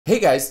Hey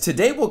guys,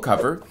 today we'll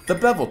cover the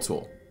Bevel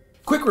tool.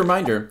 Quick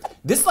reminder,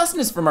 this lesson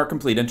is from our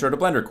complete Intro to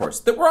Blender course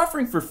that we're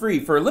offering for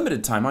free for a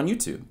limited time on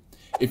YouTube.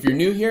 If you're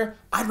new here,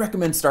 I'd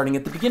recommend starting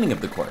at the beginning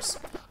of the course.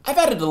 I've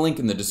added a link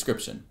in the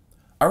description.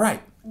 All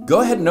right,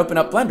 go ahead and open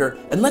up Blender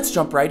and let's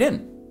jump right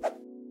in.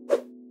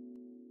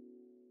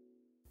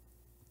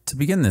 To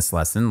begin this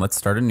lesson, let's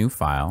start a new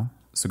file.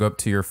 So go up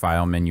to your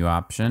File menu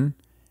option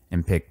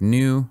and pick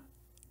New,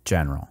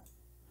 General.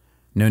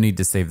 No need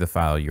to save the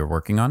file you're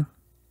working on.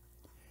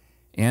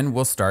 And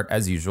we'll start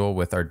as usual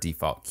with our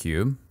default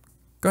cube.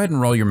 Go ahead and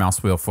roll your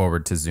mouse wheel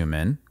forward to zoom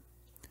in.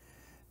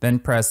 Then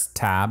press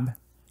Tab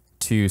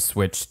to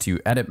switch to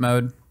edit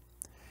mode.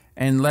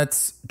 And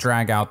let's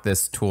drag out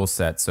this tool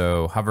set.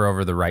 So hover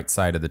over the right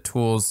side of the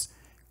tools,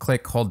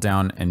 click, hold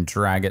down, and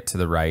drag it to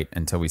the right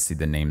until we see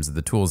the names of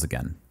the tools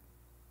again.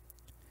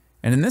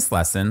 And in this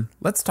lesson,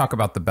 let's talk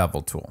about the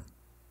Bevel tool.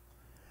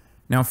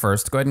 Now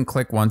first, go ahead and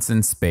click once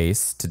in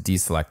space to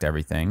deselect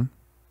everything.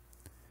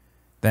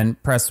 Then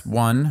press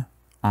 1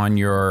 on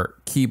your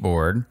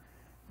keyboard,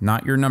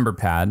 not your number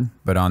pad,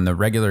 but on the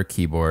regular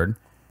keyboard.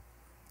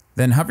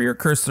 Then hover your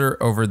cursor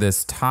over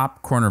this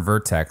top corner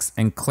vertex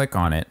and click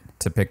on it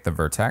to pick the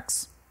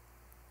vertex.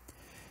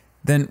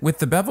 Then with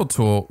the Bevel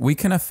tool, we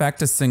can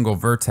affect a single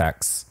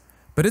vertex,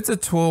 but it's a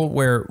tool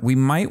where we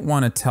might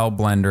want to tell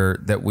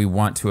Blender that we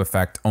want to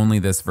affect only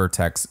this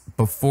vertex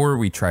before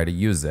we try to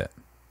use it.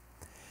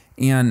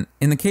 And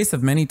in the case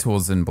of many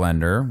tools in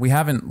Blender, we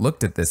haven't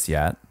looked at this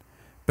yet,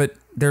 but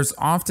there's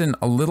often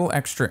a little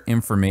extra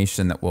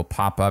information that will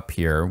pop up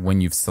here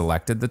when you've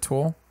selected the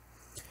tool.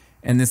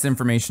 And this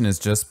information is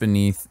just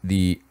beneath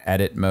the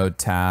Edit Mode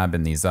tab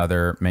and these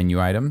other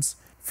menu items.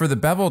 For the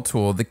Bevel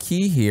tool, the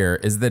key here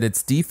is that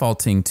it's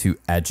defaulting to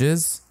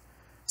edges.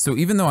 So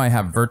even though I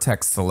have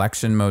vertex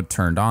selection mode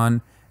turned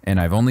on and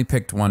I've only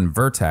picked one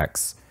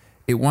vertex,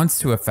 it wants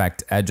to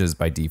affect edges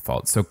by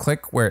default. So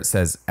click where it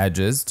says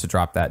edges to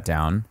drop that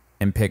down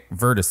and pick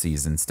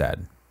vertices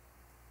instead.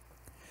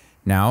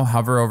 Now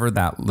hover over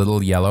that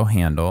little yellow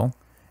handle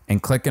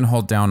and click and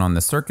hold down on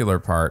the circular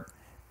part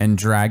and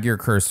drag your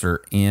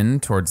cursor in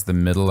towards the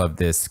middle of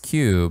this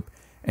cube,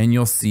 and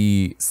you'll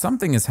see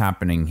something is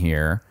happening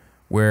here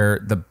where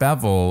the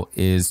bevel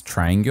is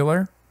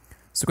triangular.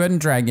 So go ahead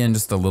and drag in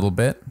just a little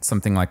bit,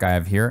 something like I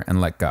have here,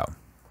 and let go.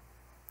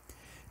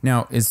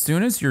 Now, as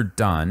soon as you're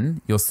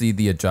done, you'll see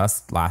the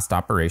Adjust Last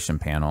Operation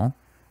panel.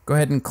 Go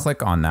ahead and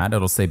click on that.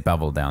 It'll say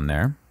Bevel down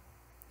there.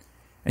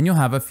 And you'll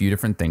have a few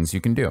different things you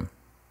can do.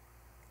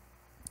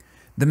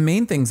 The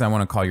main things I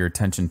want to call your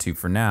attention to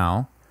for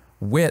now,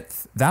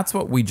 width, that's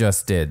what we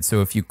just did.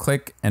 So if you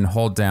click and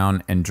hold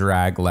down and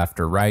drag left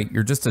or right,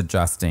 you're just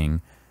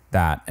adjusting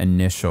that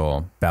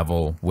initial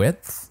bevel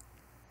width.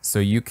 So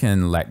you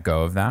can let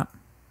go of that.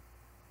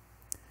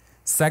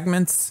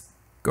 Segments,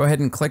 go ahead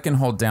and click and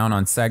hold down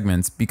on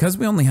segments. Because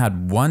we only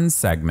had one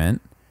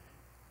segment,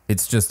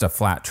 it's just a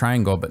flat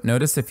triangle, but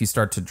notice if you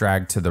start to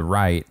drag to the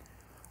right,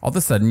 all of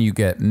a sudden you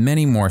get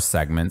many more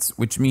segments,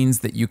 which means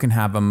that you can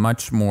have a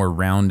much more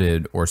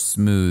rounded or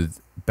smooth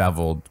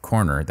beveled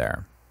corner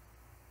there.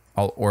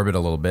 I'll orbit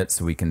a little bit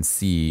so we can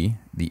see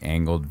the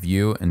angled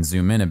view and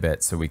zoom in a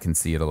bit so we can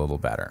see it a little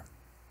better.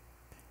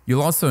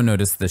 You'll also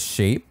notice the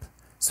shape.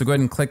 So go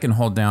ahead and click and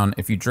hold down.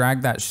 If you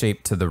drag that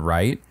shape to the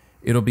right,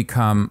 it'll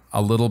become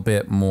a little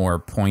bit more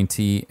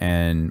pointy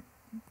and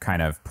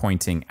kind of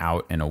pointing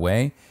out and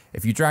away.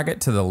 If you drag it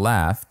to the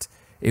left,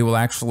 it will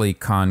actually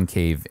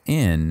concave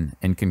in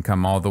and can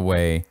come all the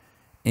way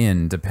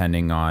in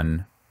depending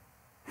on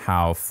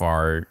how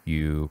far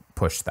you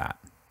push that.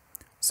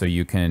 So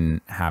you can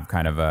have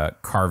kind of a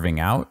carving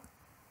out,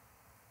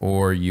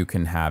 or you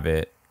can have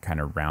it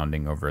kind of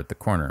rounding over at the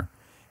corner.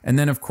 And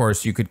then of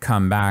course you could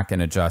come back and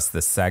adjust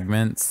the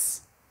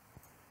segments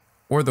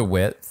or the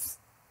width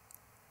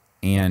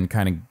and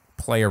kind of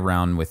play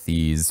around with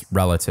these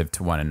relative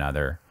to one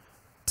another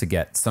to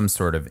get some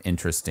sort of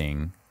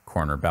interesting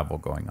corner bevel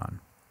going on.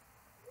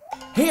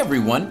 Hey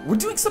everyone, we're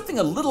doing something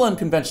a little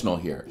unconventional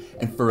here,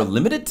 and for a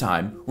limited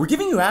time, we're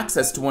giving you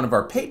access to one of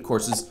our paid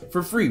courses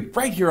for free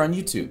right here on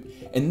YouTube,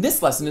 and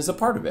this lesson is a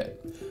part of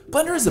it.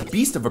 Blender is a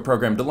beast of a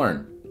program to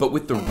learn, but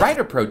with the right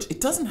approach,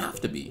 it doesn't have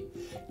to be.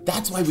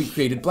 That's why we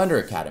created Blender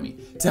Academy,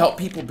 to help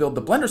people build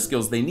the Blender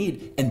skills they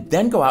need and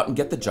then go out and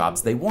get the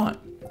jobs they want.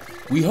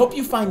 We hope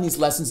you find these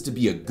lessons to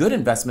be a good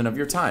investment of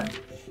your time.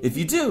 If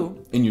you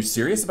do, and you're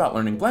serious about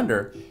learning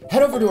Blender,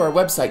 head over to our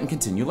website and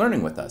continue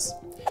learning with us.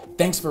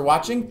 Thanks for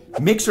watching,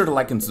 make sure to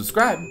like and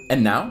subscribe,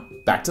 and now,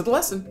 back to the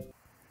lesson.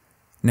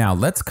 Now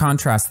let's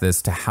contrast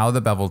this to how the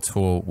Bevel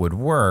tool would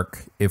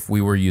work if we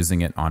were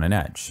using it on an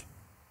edge.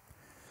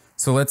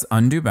 So let's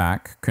undo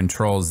back,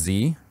 Control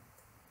Z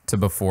to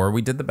before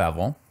we did the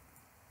bevel.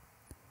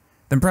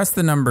 Then press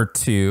the number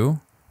 2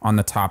 on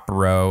the top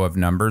row of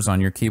numbers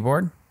on your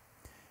keyboard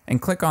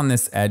and click on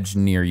this edge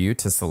near you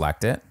to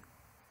select it.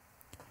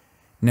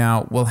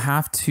 Now we'll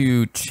have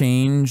to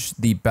change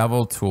the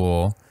Bevel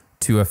tool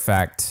to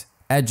affect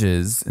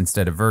edges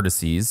instead of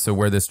vertices. So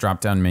where this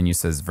drop-down menu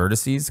says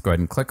vertices, go ahead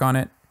and click on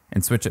it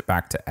and switch it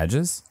back to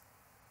edges.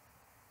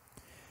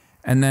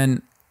 And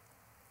then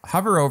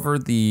hover over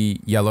the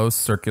yellow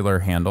circular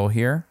handle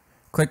here,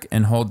 click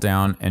and hold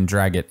down and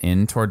drag it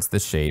in towards the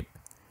shape,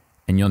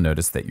 and you'll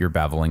notice that you're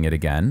beveling it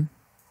again.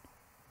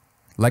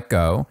 Let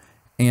go,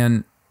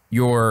 and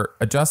your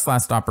Adjust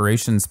Last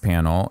Operations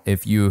panel,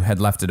 if you had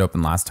left it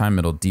open last time,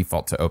 it'll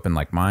default to open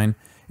like mine.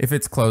 If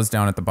it's closed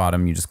down at the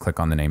bottom, you just click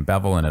on the name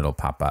Bevel and it'll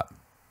pop up.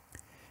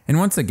 And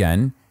once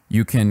again,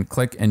 you can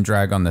click and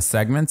drag on the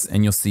segments,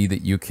 and you'll see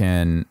that you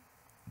can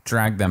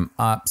drag them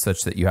up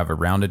such that you have a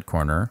rounded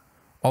corner.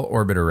 I'll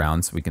orbit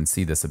around so we can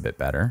see this a bit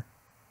better.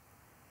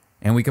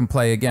 And we can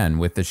play again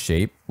with the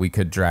shape. We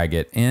could drag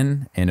it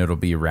in and it'll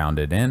be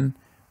rounded in.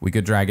 We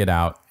could drag it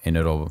out and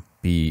it'll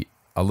be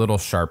a little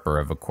sharper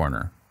of a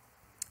corner.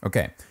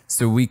 Okay,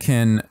 so we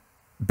can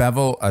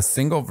bevel a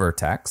single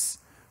vertex.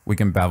 We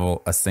can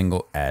bevel a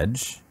single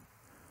edge.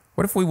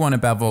 What if we want to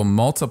bevel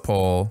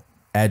multiple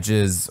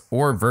edges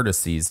or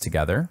vertices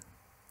together?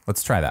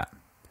 Let's try that.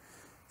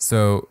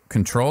 So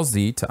Control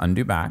Z to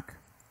undo back.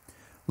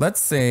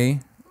 Let's say,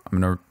 I'm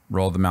going to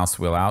roll the mouse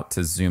wheel out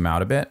to zoom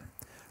out a bit.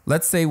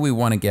 Let's say we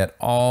want to get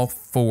all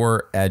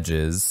 4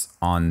 edges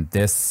on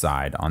this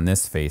side, on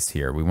this face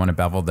here. We want to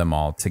bevel them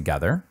all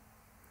together.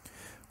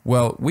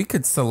 Well, we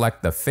could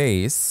select the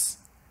face,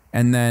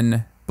 and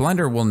then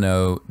Blender will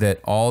know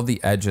that all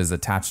the edges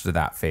attached to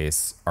that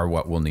face are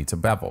what we'll need to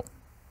bevel.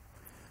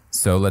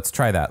 So let's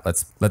try that.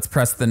 Let's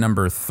press the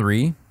number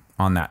 3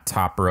 on that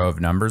top row of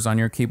numbers on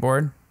your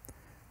keyboard.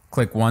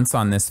 Click once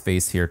on this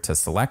face here to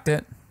select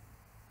it.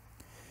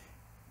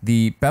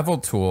 The bevel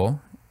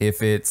tool,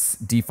 if it's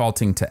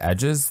defaulting to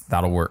edges,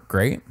 that'll work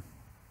great.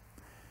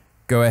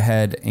 Go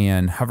ahead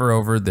and hover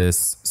over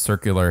this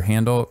circular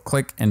handle,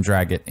 click and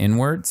drag it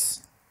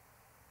inwards.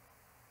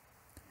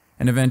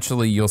 And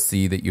eventually you'll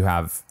see that you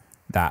have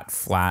that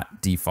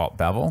flat default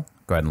bevel.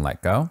 Go ahead and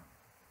let go.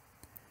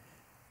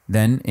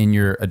 Then in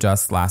your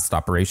Adjust Last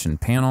Operation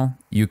panel,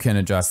 you can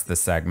adjust the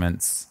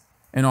segments,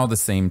 and all the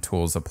same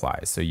tools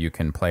apply. So you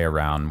can play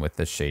around with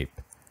the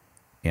shape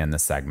and the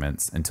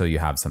segments until you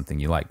have something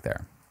you like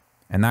there.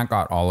 And that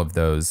got all of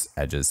those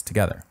edges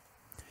together.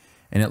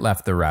 And it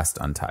left the rest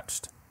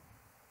untouched.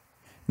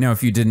 Now,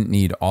 if you didn't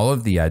need all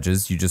of the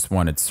edges, you just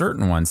wanted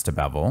certain ones to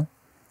bevel,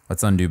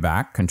 let's undo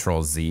back,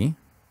 Control Z.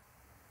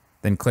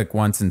 Then click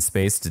once in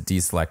space to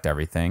deselect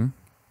everything.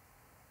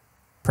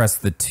 Press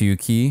the 2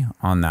 key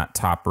on that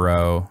top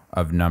row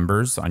of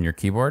numbers on your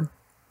keyboard.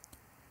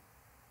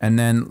 And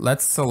then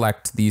let's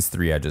select these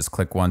 3 edges.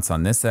 Click once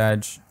on this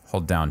edge,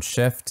 hold down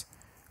Shift,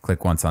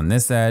 click once on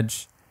this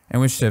edge,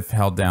 and with Shift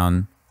held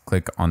down,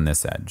 click on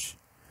this edge.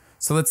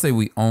 So let's say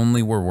we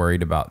only were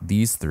worried about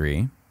these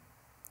 3.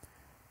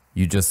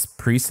 You just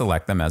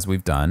pre-select them as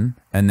we've done,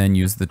 and then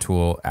use the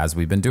tool as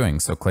we've been doing.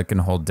 So click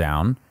and hold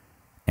down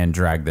and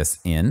drag this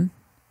in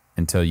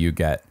until you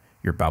get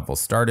your bevel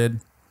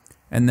started.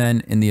 And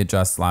then in the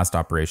Adjust Last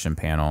Operation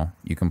panel,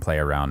 you can play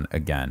around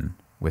again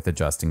with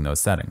adjusting those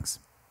settings.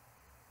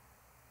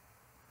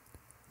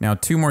 Now,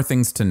 2 more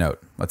things to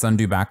note. Let's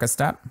undo back a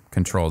step,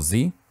 Control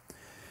Z.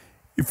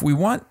 If we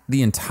want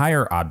the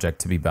entire object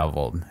to be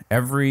beveled,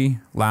 every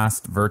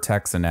last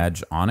vertex and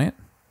edge on it,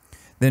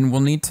 then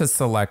we'll need to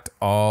select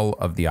all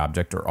of the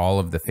object or all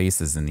of the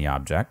faces in the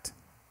object.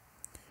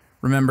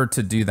 Remember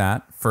to do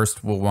that,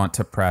 first we'll want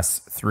to press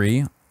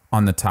 3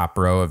 on the top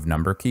row of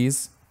number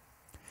keys.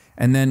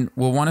 And then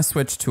we'll want to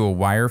switch to a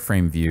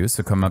wireframe view.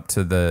 So come up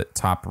to the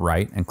top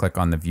right and click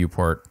on the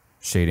viewport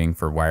shading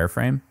for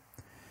wireframe.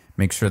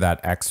 Make sure that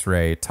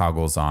X-ray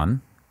toggles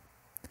on.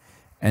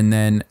 And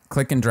then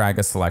click and drag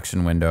a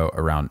selection window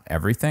around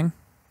everything.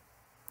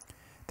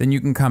 Then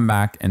you can come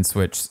back and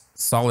switch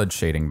solid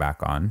shading back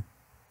on.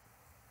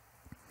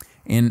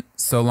 And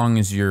so long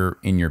as you're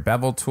in your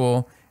bevel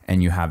tool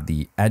and you have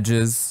the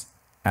edges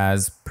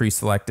as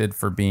pre-selected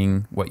for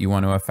being what you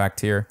want to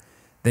affect here,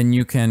 then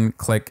you can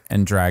click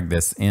and drag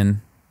this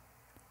in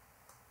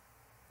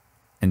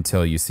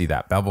until you see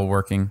that bevel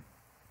working.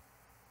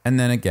 And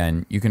then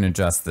again, you can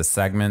adjust the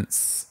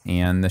segments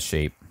and the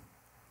shape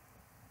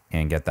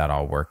and get that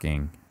all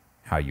working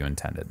how you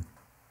intended.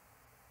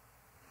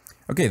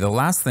 Okay, the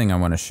last thing I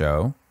want to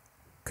show,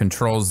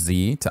 Control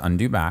Z to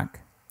undo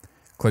back.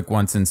 Click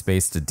once in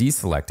space to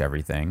deselect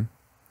everything.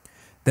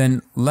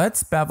 Then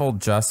let's bevel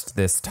just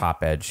this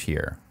top edge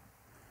here.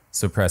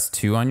 So press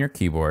 2 on your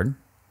keyboard.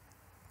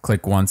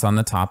 Click once on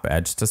the top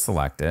edge to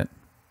select it.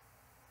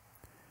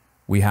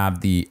 We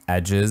have the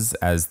edges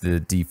as the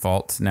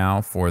default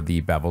now for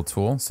the bevel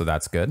tool, so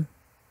that's good.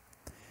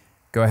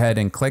 Go ahead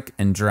and click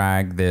and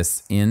drag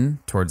this in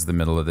towards the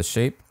middle of the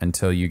shape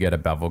until you get a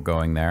bevel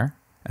going there,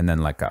 and then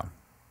let go.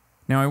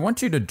 Now I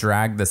want you to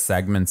drag the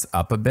segments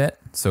up a bit,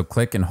 so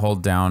click and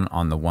hold down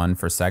on the 1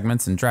 for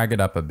segments and drag it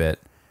up a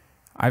bit.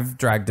 I've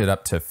dragged it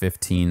up to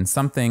 15,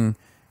 something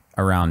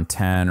around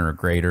 10 or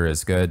greater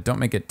is good. Don't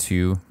make it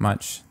too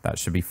much, that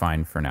should be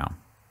fine for now.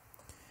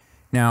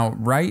 Now,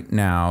 right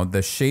now,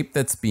 the shape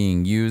that's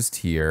being used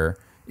here,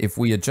 if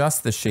we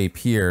adjust the shape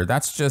here,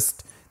 that's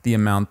just the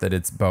amount that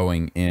it's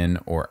bowing in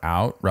or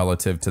out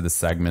relative to the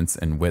segments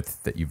and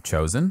width that you've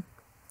chosen.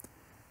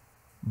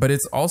 But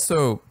it's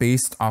also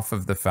based off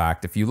of the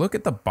fact, if you look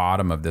at the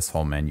bottom of this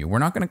whole menu, we're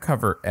not going to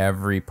cover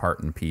every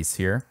part and piece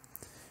here.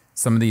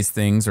 Some of these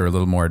things are a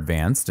little more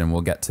advanced, and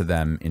we'll get to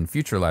them in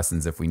future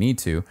lessons if we need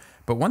to.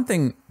 But one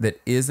thing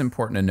that is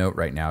important to note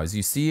right now is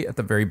you see at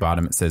the very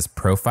bottom it says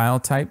profile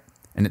type,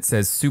 and it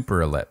says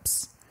super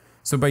ellipse.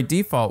 So by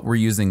default, we're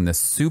using the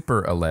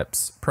super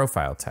ellipse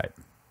profile type.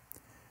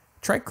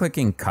 Try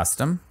clicking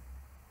custom.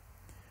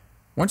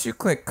 Once you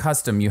click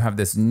custom, you have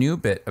this new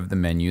bit of the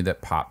menu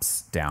that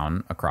pops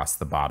down across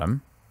the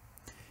bottom.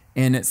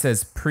 And it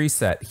says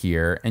preset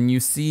here, and you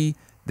see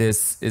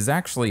this is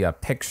actually a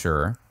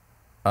picture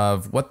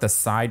of what the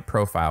side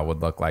profile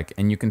would look like.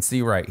 And you can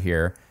see right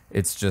here,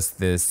 it's just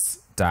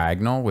this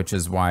diagonal, which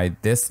is why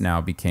this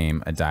now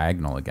became a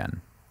diagonal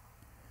again.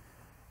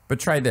 But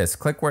try this,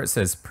 click where it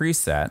says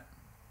preset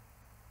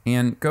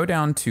and go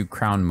down to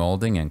crown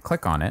molding and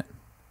click on it.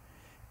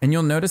 And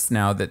you'll notice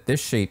now that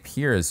this shape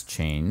here has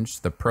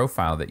changed. The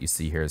profile that you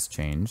see here has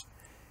changed.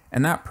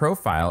 And that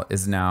profile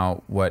is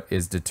now what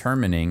is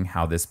determining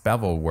how this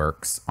bevel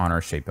works on our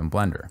shape in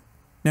Blender.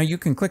 Now you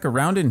can click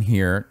around in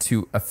here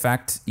to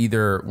affect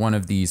either one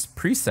of these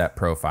preset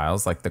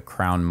profiles, like the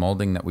crown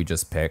molding that we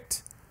just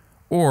picked,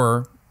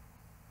 or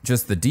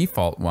just the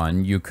default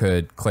one. You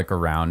could click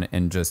around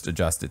and just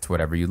adjust it to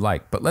whatever you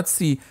like. But let's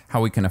see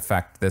how we can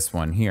affect this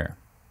one here.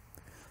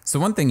 So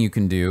one thing you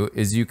can do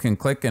is you can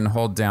click and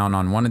hold down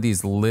on one of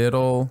these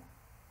little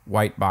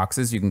white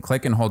boxes. You can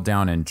click and hold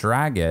down and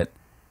drag it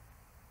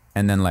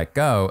and then let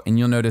go, and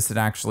you'll notice it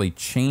actually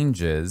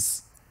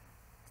changes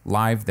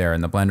live there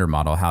in the Blender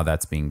model how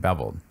that's being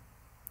beveled.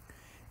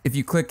 If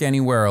you click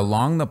anywhere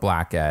along the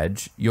black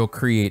edge, you'll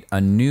create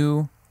a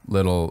new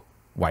little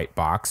white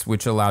box,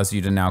 which allows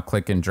you to now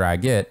click and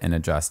drag it and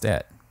adjust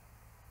it.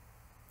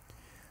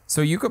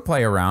 So you could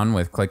play around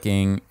with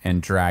clicking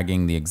and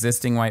dragging the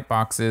existing white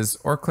boxes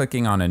or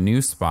clicking on a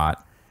new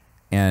spot.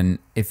 And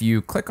if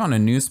you click on a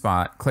new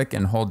spot, click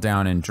and hold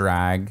down and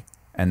drag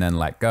and then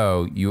let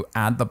go, you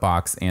add the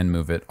box and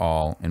move it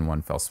all in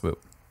one fell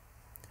swoop.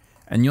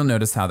 And you'll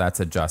notice how that's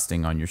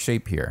adjusting on your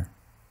shape here.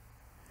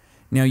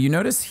 Now you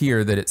notice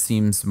here that it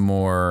seems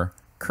more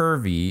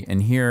curvy,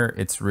 and here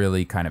it's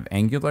really kind of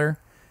angular.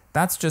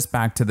 That's just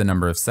back to the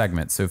number of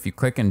segments. So if you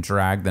click and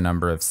drag the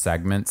number of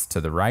segments to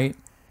the right,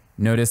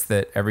 notice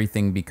that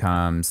everything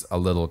becomes a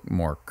little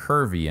more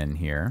curvy in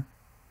here.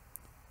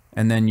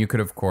 And then you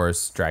could, of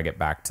course, drag it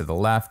back to the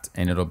left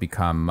and it'll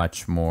become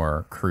much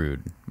more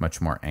crude,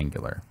 much more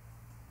angular.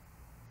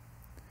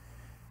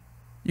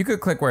 You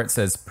could click where it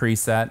says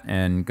preset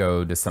and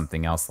go to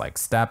something else like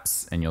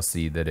steps, and you'll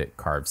see that it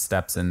carves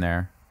steps in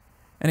there.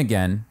 And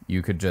again,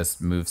 you could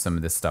just move some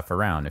of this stuff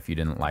around if you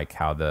didn't like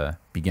how the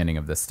beginning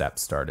of the step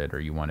started or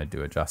you wanted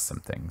to adjust some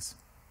things.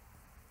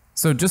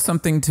 So just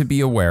something to be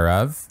aware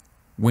of.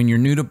 When you're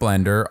new to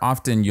Blender,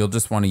 often you'll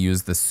just want to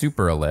use the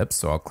super ellipse.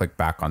 So I'll click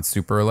back on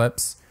super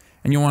ellipse,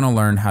 and you'll want to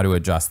learn how to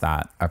adjust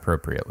that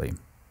appropriately.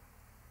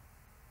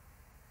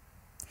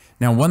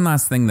 Now, one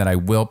last thing that I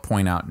will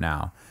point out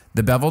now.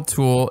 The Bevel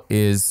tool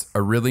is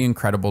a really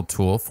incredible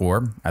tool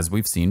for, as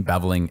we've seen,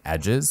 beveling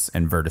edges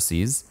and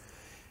vertices.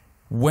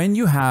 When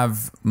you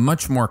have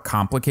much more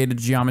complicated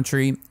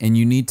geometry and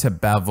you need to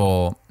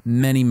bevel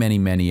many, many,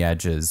 many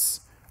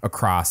edges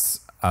across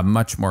a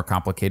much more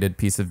complicated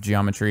piece of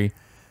geometry,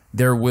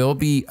 there will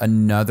be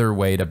another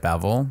way to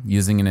bevel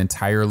using an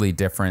entirely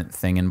different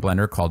thing in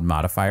Blender called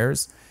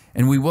modifiers.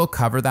 And we will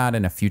cover that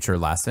in a future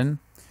lesson.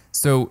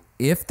 So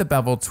if the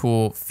Bevel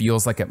tool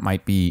feels like it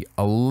might be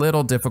a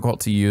little difficult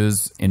to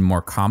use in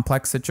more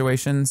complex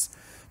situations,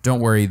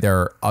 don't worry, there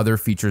are other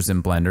features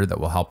in Blender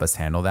that will help us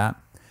handle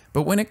that.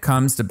 But when it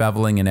comes to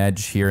beveling an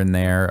edge here and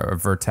there, a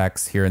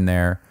vertex here and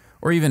there,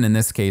 or even in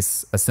this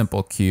case, a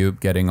simple cube,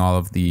 getting all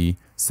of the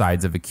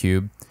sides of a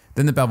cube,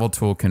 then the Bevel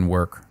tool can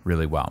work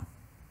really well.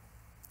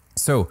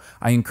 So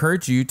I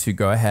encourage you to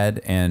go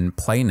ahead and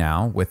play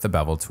now with the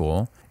Bevel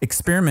tool.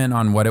 Experiment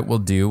on what it will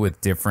do with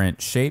different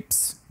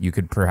shapes. You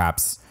could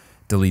perhaps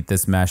delete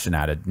this mesh and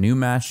add a new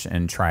mesh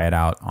and try it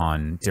out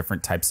on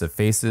different types of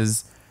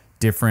faces,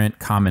 different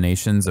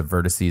combinations of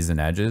vertices and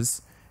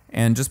edges,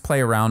 and just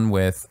play around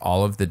with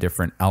all of the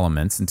different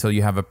elements until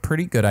you have a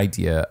pretty good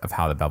idea of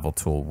how the Bevel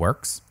tool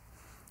works.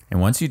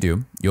 And once you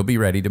do, you'll be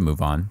ready to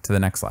move on to the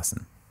next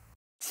lesson.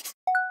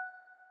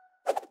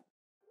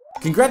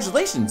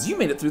 Congratulations, you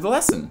made it through the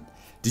lesson.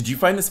 Did you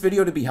find this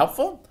video to be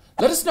helpful?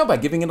 Let us know by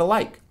giving it a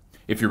like.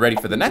 If you're ready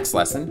for the next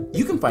lesson,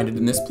 you can find it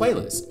in this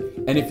playlist.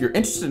 And if you're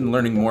interested in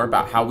learning more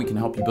about how we can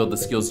help you build the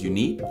skills you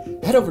need,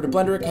 head over to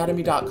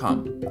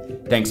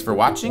blenderacademy.com. Thanks for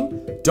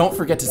watching, don't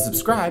forget to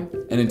subscribe,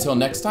 and until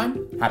next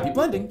time, happy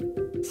blending!